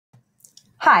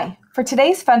Hi, for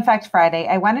today's Fun Fact Friday,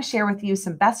 I want to share with you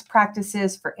some best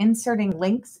practices for inserting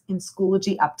links in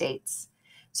Schoology updates.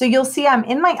 So you'll see I'm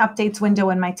in my updates window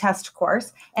in my test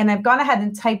course, and I've gone ahead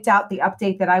and typed out the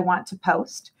update that I want to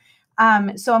post.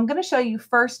 So I'm going to show you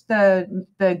first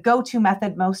the go-to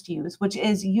method most used, which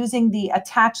is using the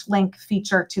attach link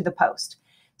feature to the post.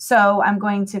 So I'm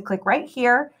going to click right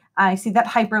here. I see that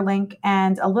hyperlink,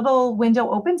 and a little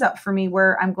window opens up for me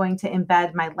where I'm going to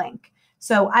embed my link.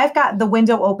 So I've got the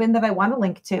window open that I want to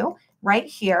link to right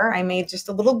here. I made just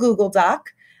a little Google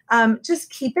Doc. Just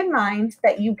keep in mind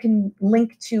that you can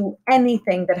link to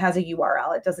anything that has a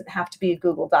URL. It doesn't have to be a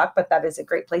Google Doc, but that is a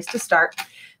great place to start.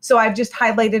 So I've just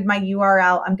highlighted my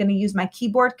URL. I'm going to use my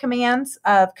keyboard commands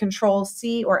of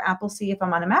Control-C or Apple C if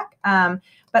I'm on a Mac,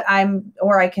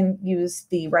 or I can use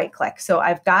the right click. So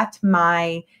I've got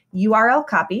my URL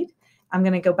copied. I'm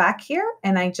going to go back here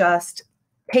and I just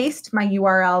paste my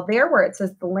URL there where it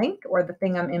says the link or the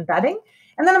thing I'm embedding.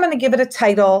 And then I'm going to give it a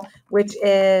title, which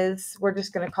is, we're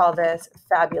just going to call this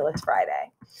Fabulous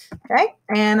Friday. Okay.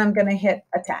 And I'm going to hit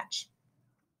attach.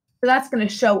 So that's going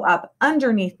to show up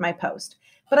underneath my post.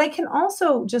 But I can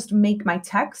also just make my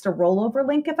text a rollover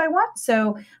link if I want.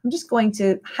 So I'm just going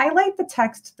to highlight the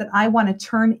text that I want to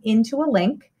turn into a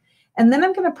link. And then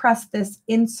I'm going to press this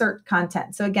insert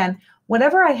content. So again,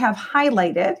 whatever I have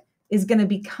highlighted is going to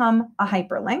become a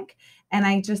hyperlink. And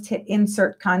I just hit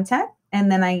insert content.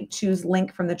 And then I choose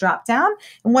link from the drop down.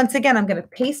 And once again, I'm going to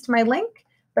paste my link,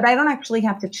 but I don't actually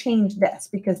have to change this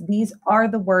because these are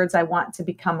the words I want to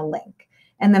become a link.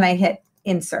 And then I hit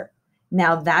insert.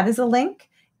 Now that is a link.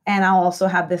 And I'll also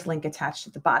have this link attached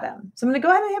at the bottom. So I'm going to go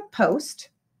ahead and hit post.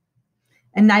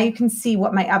 And now you can see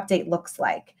what my update looks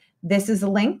like. This is a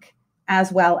link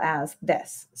as well as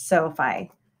this. So if I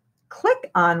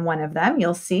click on one of them,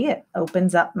 you'll see it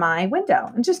opens up my window.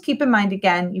 And just keep in mind,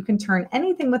 again, you can turn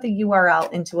anything with a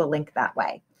URL into a link that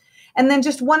way. And then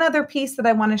just one other piece that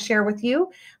I want to share with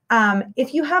you.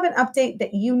 If you have an update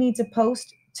that you need to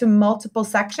post to multiple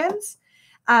sections,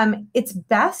 it's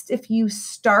best if you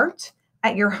start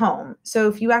at your home. So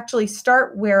if you actually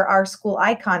start where our school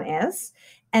icon is,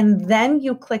 and then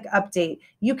you click update,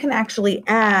 you can actually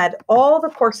add all the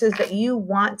courses that you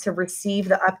want to receive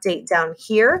the update down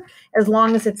here. As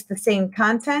long as it's the same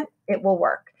content, it will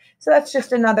work. So that's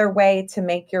just another way to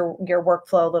make your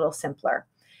workflow a little simpler.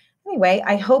 Anyway,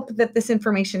 I hope that this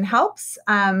information helps.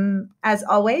 As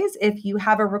always, if you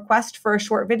have a request for a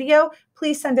short video,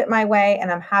 please send it my way, and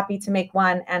I'm happy to make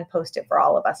one and post it for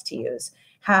all of us to use.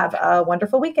 Have a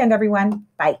wonderful weekend, everyone.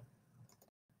 Bye.